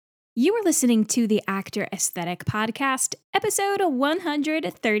You are listening to the Actor Aesthetic Podcast, episode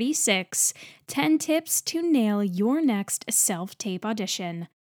 136, 10 Tips to Nail Your Next Self-Tape Audition.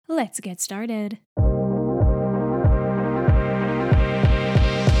 Let's get started.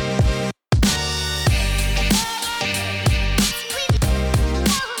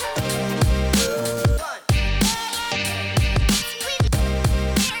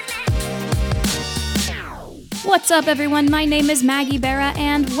 What's up, everyone? My name is Maggie Berra,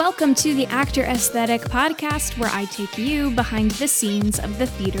 and welcome to the Actor Aesthetic Podcast, where I take you behind the scenes of the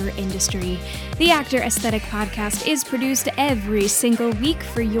theater industry. The Actor Aesthetic Podcast is produced every single week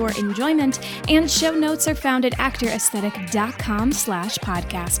for your enjoyment, and show notes are found at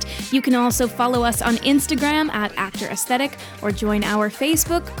actoraesthetic.com/podcast. You can also follow us on Instagram at Actor Aesthetic or join our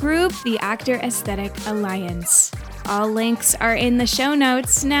Facebook group, the Actor Aesthetic Alliance. All links are in the show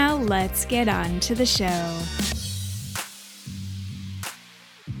notes. Now let's get on to the show.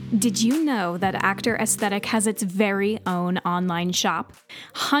 Did you know that Actor Aesthetic has its very own online shop?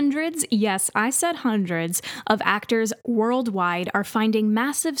 Hundreds, yes, I said hundreds, of actors worldwide are finding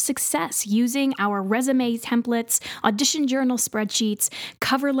massive success using our resume templates, audition journal spreadsheets,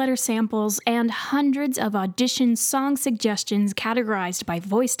 cover letter samples, and hundreds of audition song suggestions categorized by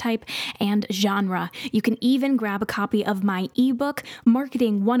voice type and genre. You can even grab a copy of my ebook,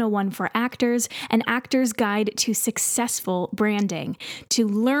 Marketing 101 for Actors, an actor's guide to successful branding. To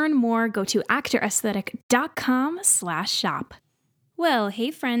learn more, go to actoraesthetic.com/shop. Well,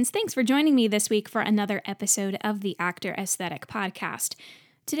 hey friends, thanks for joining me this week for another episode of the Actor Aesthetic Podcast.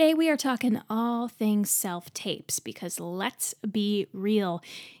 Today we are talking all things self-tapes because let's be real.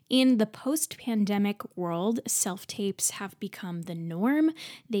 In the post-pandemic world, self-tapes have become the norm.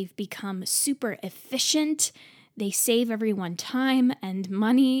 They've become super efficient. They save everyone time and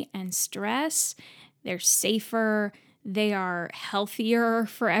money and stress. They're safer. They are healthier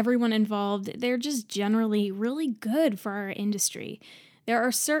for everyone involved. They're just generally really good for our industry. There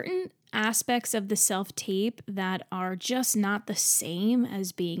are certain aspects of the self-tape that are just not the same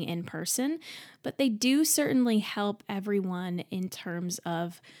as being in person, but they do certainly help everyone in terms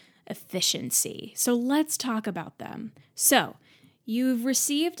of efficiency. So let's talk about them. So, you've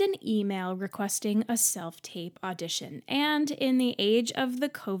received an email requesting a self-tape audition, and in the age of the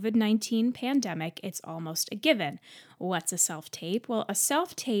COVID-19 pandemic, it's almost a given. What's a self-tape? Well, a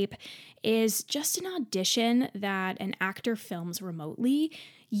self-tape is just an audition that an actor films remotely,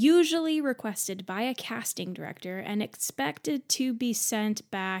 usually requested by a casting director and expected to be sent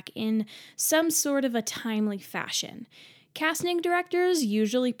back in some sort of a timely fashion. Casting directors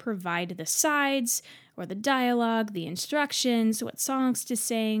usually provide the sides, or the dialogue, the instructions, what songs to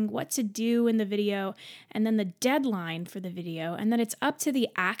sing, what to do in the video, and then the deadline for the video, and then it's up to the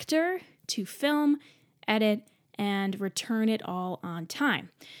actor to film, edit, and return it all on time.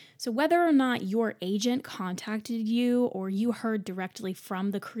 So whether or not your agent contacted you or you heard directly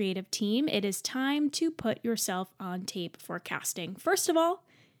from the creative team, it is time to put yourself on tape for casting. First of all,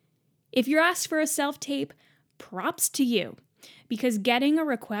 if you're asked for a self-tape, props to you. Because getting a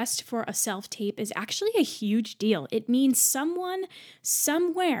request for a self-tape is actually a huge deal. It means someone,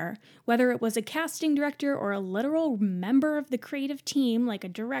 somewhere, whether it was a casting director or a literal member of the creative team, like a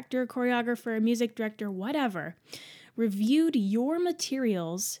director, choreographer, music director, whatever, reviewed your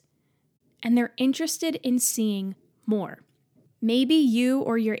materials and they're interested in seeing more. Maybe you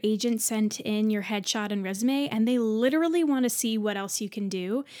or your agent sent in your headshot and resume and they literally want to see what else you can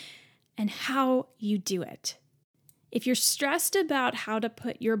do and how you do it. If you're stressed about how to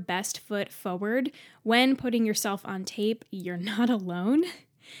put your best foot forward when putting yourself on tape, you're not alone.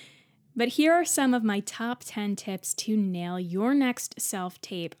 But here are some of my top 10 tips to nail your next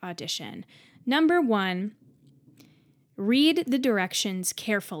self-tape audition. Number 1, read the directions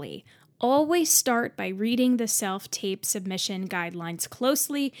carefully. Always start by reading the self-tape submission guidelines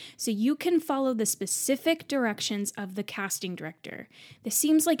closely so you can follow the specific directions of the casting director. This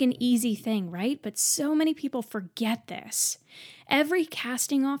seems like an easy thing, right? But so many people forget this. Every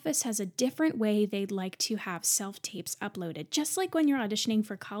casting office has a different way they'd like to have self-tapes uploaded, just like when you're auditioning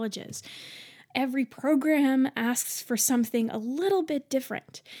for colleges. Every program asks for something a little bit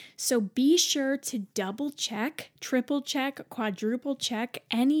different. So be sure to double check, triple check, quadruple check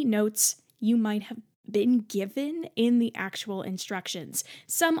any notes you might have been given in the actual instructions.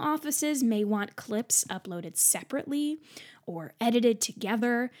 Some offices may want clips uploaded separately or edited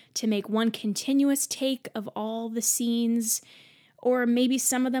together to make one continuous take of all the scenes. Or maybe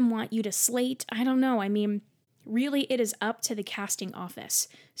some of them want you to slate. I don't know. I mean, really, it is up to the casting office.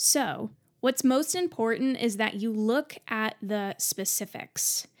 So, what's most important is that you look at the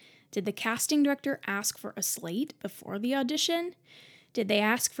specifics. Did the casting director ask for a slate before the audition? Did they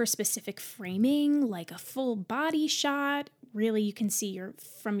ask for specific framing, like a full body shot? Really, you can see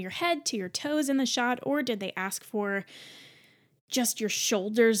from your head to your toes in the shot, or did they ask for just your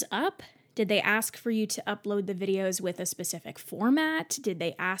shoulders up? Did they ask for you to upload the videos with a specific format? Did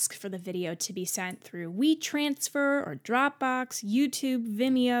they ask for the video to be sent through WeTransfer or Dropbox, YouTube,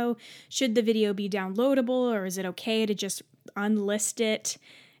 Vimeo? Should the video be downloadable, or is it okay to just unlist it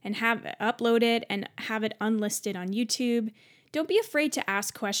and upload it and have it unlisted on YouTube? Don't be afraid to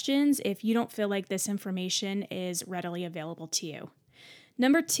ask questions if you don't feel like this information is readily available to you.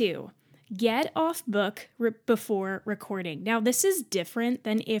 Number 2, get off book before recording. Now, this is different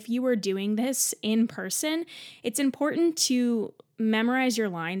than if you were doing this in person. It's important to memorize your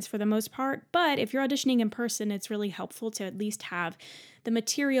lines for the most part, but if you're auditioning in person, it's really helpful to at least have the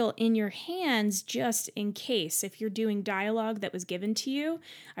material in your hands just in case. If you're doing dialogue that was given to you,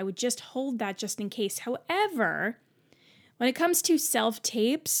 I would just hold that just in case. However, when it comes to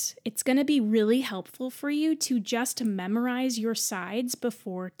self-tapes, it's going to be really helpful for you to just memorize your sides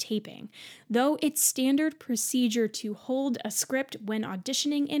before taping. Though it's standard procedure to hold a script when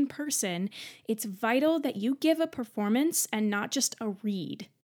auditioning in person, it's vital that you give a performance and not just a read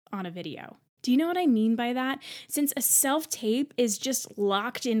on a video. Do you know what I mean by that? Since a self-tape is just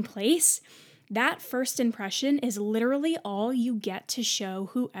locked in place, that first impression is literally all you get to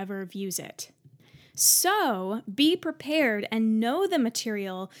show whoever views it. So be prepared and know the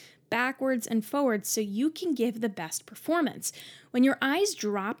material backwards and forwards so you can give the best performance. When your eyes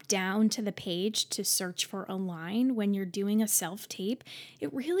drop down to the page to search for a line when you're doing a self-tape,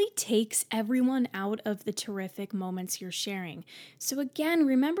 it really takes everyone out of the terrific moments you're sharing. So again,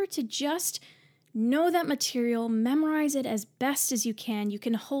 remember to just know that material, memorize it as best as you can. You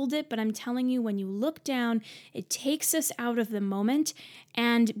can hold it, but I'm telling you, when you look down, it takes us out of the moment.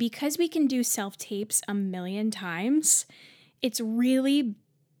 And because we can do self-tapes a million times, it's really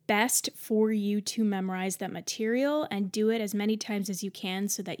best for you to memorize that material and do it as many times as you can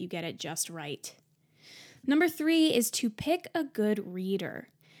so that you get it just right. Number 3 is to pick a good reader.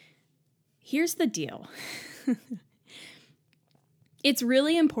 Here's the deal. It's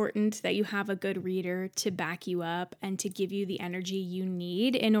really important that you have a good reader to back you up and to give you the energy you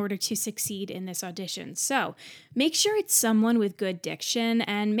need in order to succeed in this audition. So make sure it's someone with good diction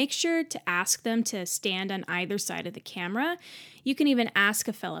and make sure to ask them to stand on either side of the camera. You can even ask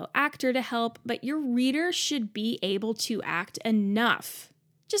a fellow actor to help, but your reader should be able to act enough.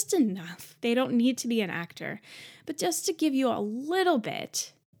 Just enough. They don't need to be an actor, but just to give you a little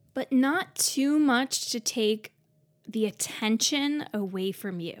bit, but not too much to take the attention away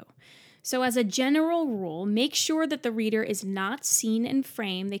from you. So as a general rule, make sure that the reader is not seen in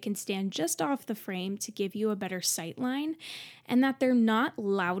frame. They can stand just off the frame to give you a better sight line, and that they're not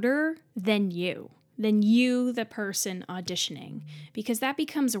louder than you, the person auditioning, because that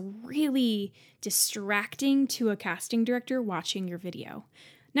becomes really distracting to a casting director watching your video.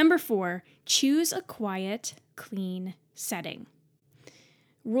 Number 4, choose a quiet, clean setting.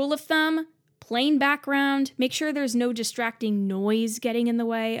 Rule of thumb, plain background, make sure there's no distracting noise getting in the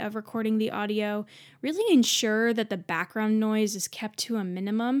way of recording the audio. Really ensure that the background noise is kept to a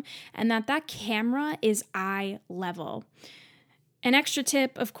minimum and that camera is eye level. An extra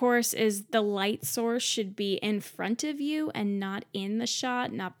tip, of course, is the light source should be in front of you and not in the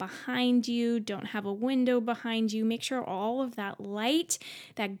shot, not behind you. Don't have a window behind you. Make sure all of that light,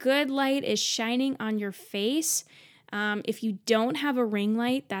 that good light, is shining on your face. If you don't have a ring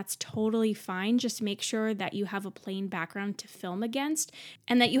light, that's totally fine. Just make sure that you have a plain background to film against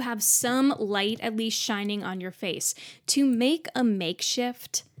and that you have some light at least shining on your face. To make a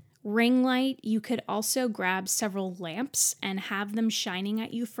makeshift ring light, you could also grab several lamps and have them shining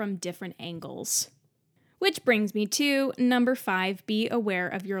at you from different angles. Which brings me to number 5, be aware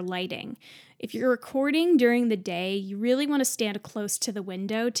of your lighting. If you're recording during the day, you really want to stand close to the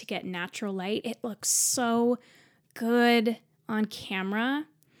window to get natural light. It looks so good on camera,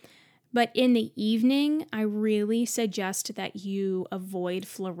 but in the evening, I really suggest that you avoid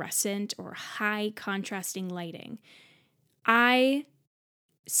fluorescent or high contrasting lighting. I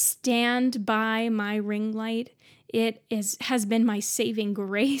stand by my ring light. It has been my saving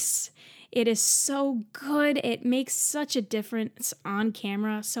grace. It is so good. It makes such a difference on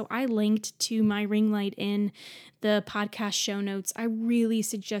camera. So I linked to my ring light in the podcast show notes. I really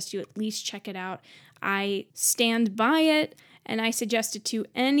suggest you at least check it out. I stand by it and I suggest it to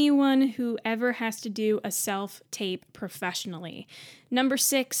anyone who ever has to do a self-tape professionally. Number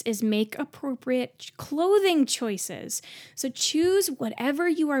 6 is make appropriate clothing choices. So choose whatever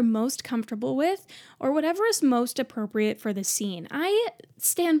you are most comfortable with or whatever is most appropriate for the scene. I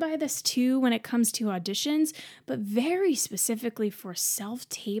stand by this too when it comes to auditions, but very specifically for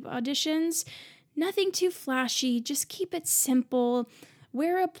self-tape auditions, nothing too flashy, just keep it simple.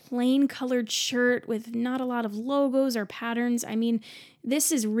 Wear a plain colored shirt with not a lot of logos or patterns. I mean,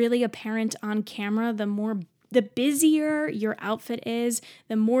 this is really apparent on camera. The busier your outfit is,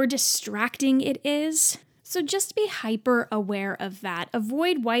 the more distracting it is. So just be hyper aware of that.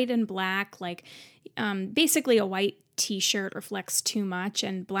 Avoid white and black, like basically a white t-shirt reflects too much,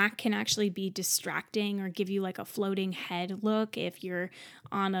 and black can actually be distracting or give you like a floating head look if you're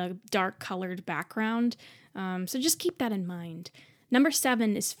on a dark colored background. So just keep that in mind. Number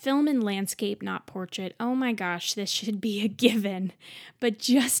 7 is film in landscape, not portrait. Oh my gosh, this should be a given. But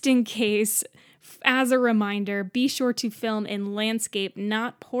just in case, as a reminder, be sure to film in landscape,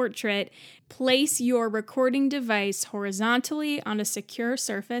 not portrait. Place your recording device horizontally on a secure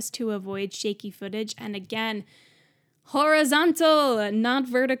surface to avoid shaky footage. And again, horizontal, not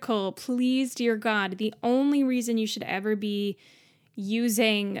vertical. Please, dear God, the only reason you should ever be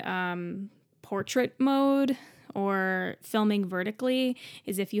using portrait mode or filming vertically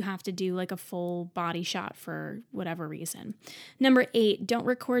is if you have to do like a full body shot for whatever reason. Number 8, don't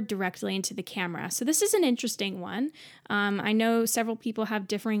record directly into the camera. So this is an interesting one. I know several people have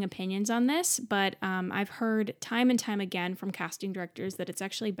differing opinions on this, but I've heard time and time again from casting directors that it's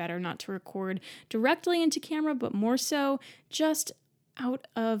actually better not to record directly into camera, but more so just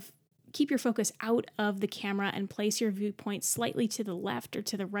keep your focus out of the camera and place your viewpoint slightly to the left or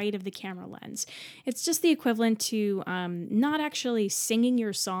to the right of the camera lens. It's just the equivalent to not actually singing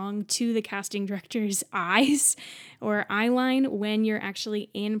your song to the casting director's eyes or eyeline when you're actually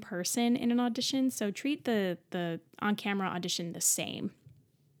in person in an audition. So treat the on-camera audition the same.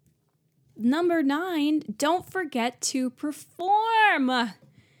 Number 9, don't forget to perform.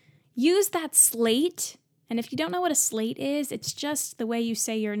 Use that slate. And if you don't know what a slate is, it's just the way you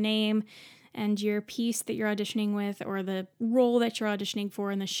say your name and your piece that you're auditioning with or the role that you're auditioning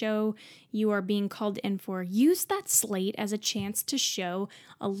for in the show you are being called in for. Use that slate as a chance to show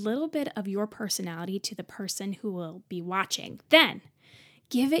a little bit of your personality to the person who will be watching. Then,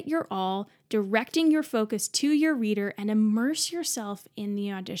 give it your all, directing your focus to your reader and immerse yourself in the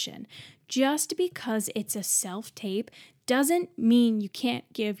audition. Just because it's a self-tape doesn't mean you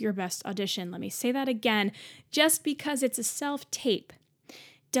can't give your best audition. Let me say that again. Just because it's a self-tape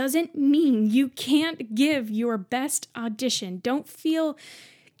doesn't mean you can't give your best audition. Don't feel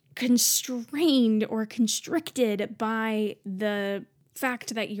constrained or constricted by the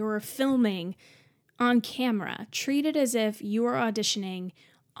fact that you're filming on camera. Treat it as if you are auditioning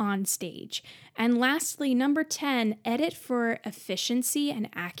on stage. And lastly, number 10, edit for efficiency and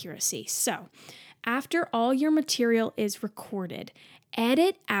accuracy. So, after all your material is recorded,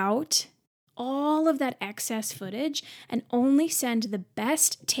 edit out all of that excess footage and only send the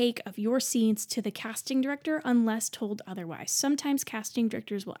best take of your scenes to the casting director unless told otherwise. Sometimes casting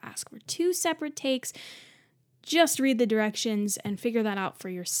directors will ask for 2 separate takes. Just read the directions and figure that out for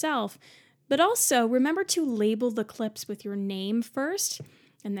yourself. But also remember to label the clips with your name first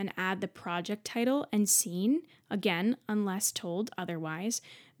and then add the project title and scene, again, unless told otherwise.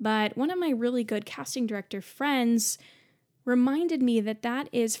 But one of my really good casting director friends reminded me that that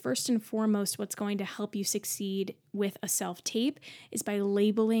is first and foremost what's going to help you succeed with a self-tape is by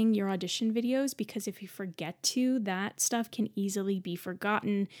labeling your audition videos, because if you forget to, that stuff can easily be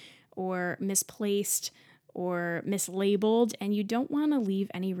forgotten or misplaced or mislabeled, and you don't want to leave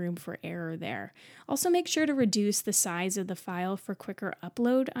any room for error there. Also, make sure to reduce the size of the file for quicker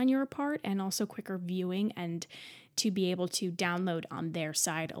upload on your part and also quicker viewing and to be able to download on their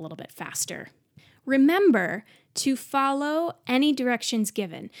side a little bit faster. Remember to follow any directions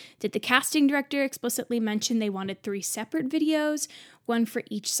given. Did the casting director explicitly mention they wanted 3 separate videos, one for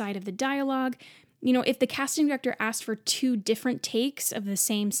each side of the dialogue? You know, if the casting director asked for 2 different takes of the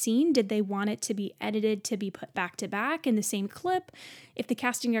same scene, did they want it to be edited to be put back to back in the same clip? If the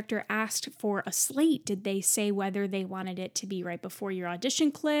casting director asked for a slate, did they say whether they wanted it to be right before your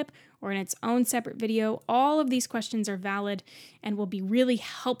audition clip or in its own separate video? All of these questions are valid and will be really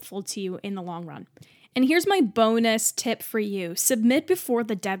helpful to you in the long run. And here's my bonus tip for you. Submit before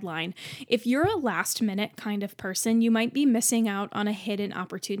the deadline. If you're a last minute kind of person, you might be missing out on a hidden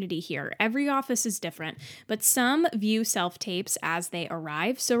opportunity here. Every office is different, but some view self-tapes as they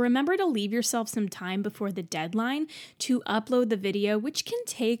arrive. So remember to leave yourself some time before the deadline to upload the video, which can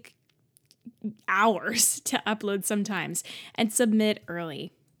take hours to upload sometimes, and submit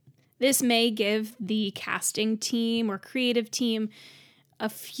early. This may give the casting team or creative team a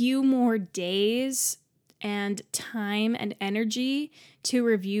few more days and time and energy to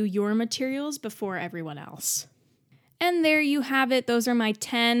review your materials before everyone else. And there you have it. Those are my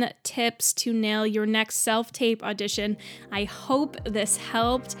 10 tips to nail your next self-tape audition. I hope this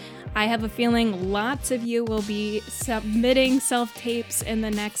helped. I have a feeling lots of you will be submitting self-tapes in the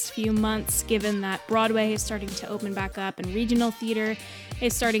next few months, given that Broadway is starting to open back up and regional theater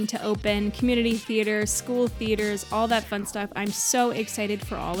is starting to open, community theater, school theaters, all that fun stuff. I'm so excited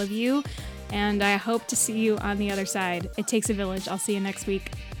for all of you, and I hope to see you on the other side. It takes a village. I'll see you next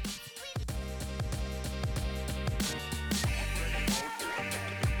week.